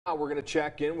Now we're going to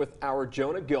check in with our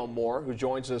Jonah Gilmore, who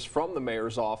joins us from the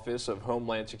Mayor's Office of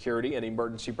Homeland Security and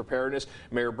Emergency Preparedness.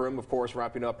 Mayor Broom, of course,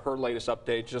 wrapping up her latest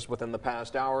update just within the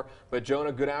past hour. But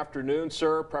Jonah, good afternoon,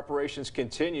 sir. Preparations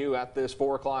continue at this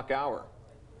 4 o'clock hour.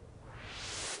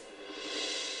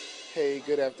 Hey,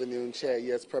 good afternoon, Chad.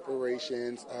 Yes,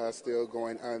 preparations still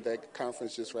going on. That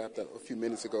conference just wrapped up a few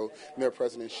minutes ago. Mayor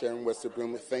President Sharon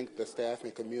Westerboom thanked the staff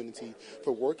and community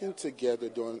for working together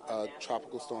during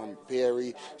Tropical Storm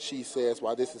Barry. She says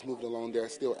while this is moving along, they're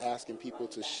still asking people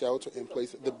to shelter in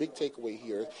place. The big takeaway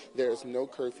here, there is no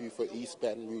curfew for East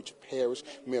Baton Rouge Parish.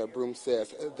 Mayor Broom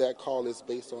says that call is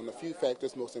based on a few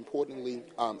factors, most importantly,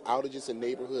 outages in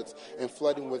neighborhoods and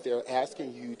flooding, where they're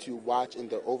asking you to watch in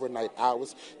the overnight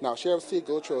hours. Now, Sheriff Sid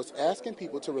Gotro is asking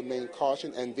people to remain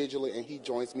cautious and vigilant, and he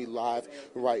joins me live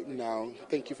right now.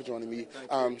 Thank you for joining me,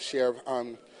 Sheriff.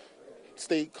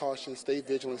 Stay cautious, stay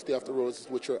vigilant, stay off the roads is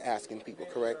what you're asking people,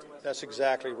 correct? That's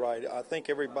exactly right. I think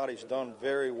everybody's done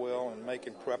very well in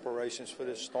making preparations for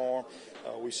this storm.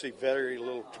 We see very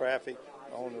little traffic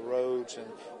on the roads,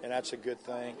 and that's a good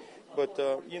thing. But,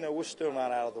 we're still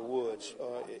not out of the woods.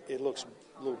 It looks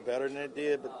a little better than it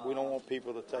did, but we don't want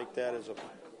people to take that as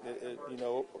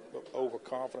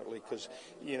overconfidently, because,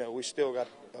 we still got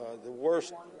the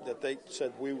worst that they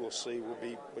said we will see will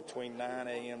be between 9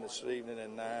 a.m. this evening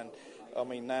and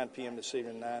 9 p.m. this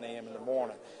evening, 9 a.m. in the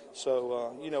morning.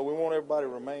 So, we want everybody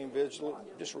to remain vigilant,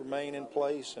 just remain in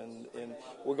place, and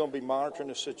we're going to be monitoring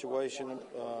the situation.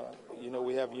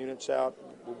 We have units out.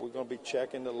 We're going to be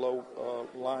checking the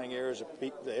low-lying areas,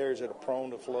 the areas that are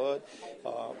prone to flood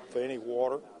for any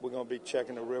water. We're going to be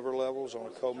checking the river levels on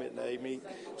the co-meet and A-meet.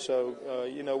 So,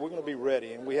 we're going to be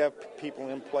ready, and we have people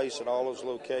in place at all those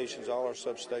locations, all our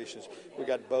substations. We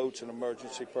got boats and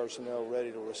emergency personnel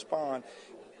ready to respond.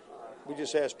 We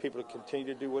just ask people to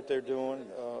continue to do what they're doing.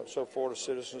 So far, the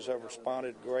citizens have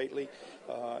responded greatly,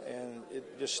 and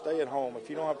just stay at home. If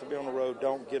you don't have to be on the road,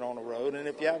 don't get on the road. And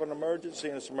if you have an emergency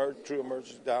and it's a true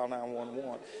emergency, dial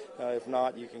 911. If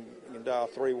not, you can dial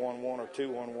 311 or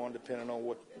 211, depending on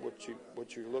what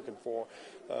you're looking for.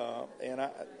 And I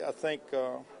think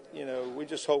we're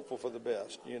just hopeful for the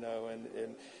best. And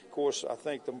of course, I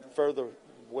think the further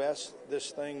west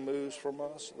this thing moves from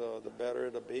us, the better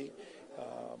it'll be.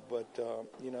 But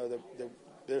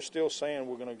they're still saying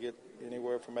we're going to get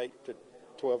anywhere from 8 to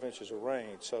 12 inches of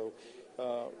rain. So,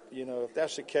 if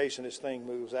that's the case and this thing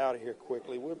moves out of here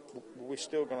quickly, we're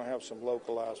still going to have some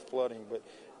localized flooding, but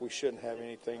we shouldn't have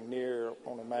anything near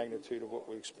on the magnitude of what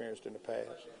we experienced in the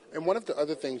past. And one of the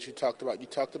other things you talked about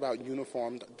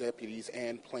uniformed deputies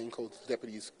and plainclothes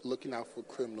deputies looking out for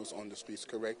criminals on the streets,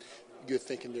 correct? You're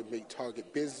thinking they may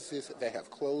target businesses that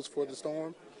have closed for the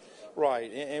storm?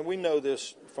 Right, and we know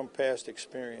this from past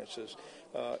experiences.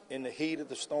 In the heat of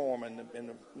the storm and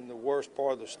in the worst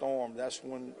part of the storm, that's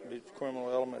when the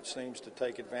criminal element seems to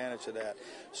take advantage of that.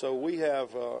 So we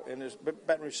have, and there's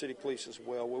Baton Rouge City Police as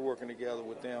well, we're working together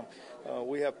with them.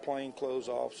 We have plainclothes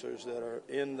officers that are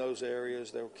in those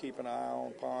areas. They'll keep an eye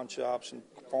on pawn shops and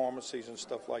pharmacies and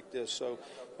stuff like this. So,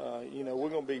 we're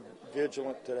going to be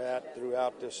vigilant to that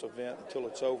throughout this event until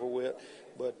it's over with.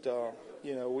 But,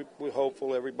 we're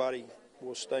hopeful everybody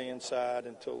will stay inside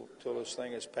until this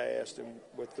thing is passed and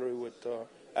we're through with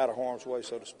out of harm's way,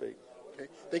 so to speak. Okay.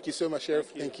 Thank you so much,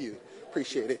 Sheriff. Thank you.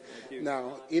 Appreciate it. Thank you.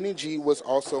 Now, Energy was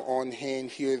also on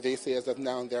hand here. They say as of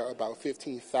now there are about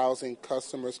 15,000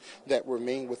 customers that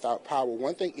remain without power.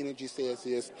 One thing Energy says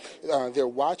is they're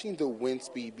watching the wind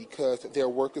speed because their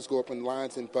workers go up in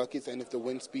lines and buckets, and if the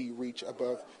wind speed reach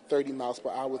above 30 miles per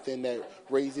hour, then that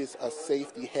raises a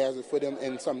safety hazard for them.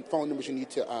 And some phone numbers you need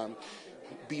to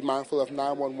be mindful of: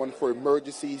 911 for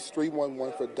emergencies,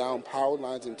 311 for down power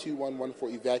lines, and 211 for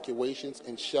evacuations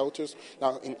and shelters.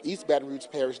 Now, in East Baton Rouge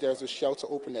Parish, there's a shelter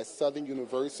open at Southern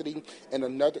University and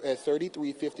another at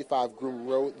 3355 Groom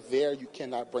Road. There, you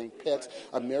cannot bring pets.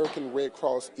 American Red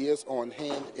Cross is on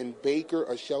hand. In Baker,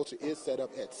 a shelter is set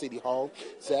up at City Hall.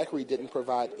 Zachary didn't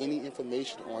provide any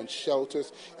information on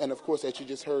shelters. And, of course, as you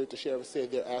just heard, the sheriff said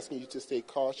they're asking you to stay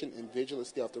cautious and vigilant,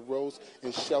 stay off the roads,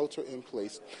 and shelter in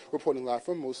place. Reporting live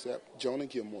from Mosep, Jonah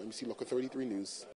Gilmore, NBC Local 33 News.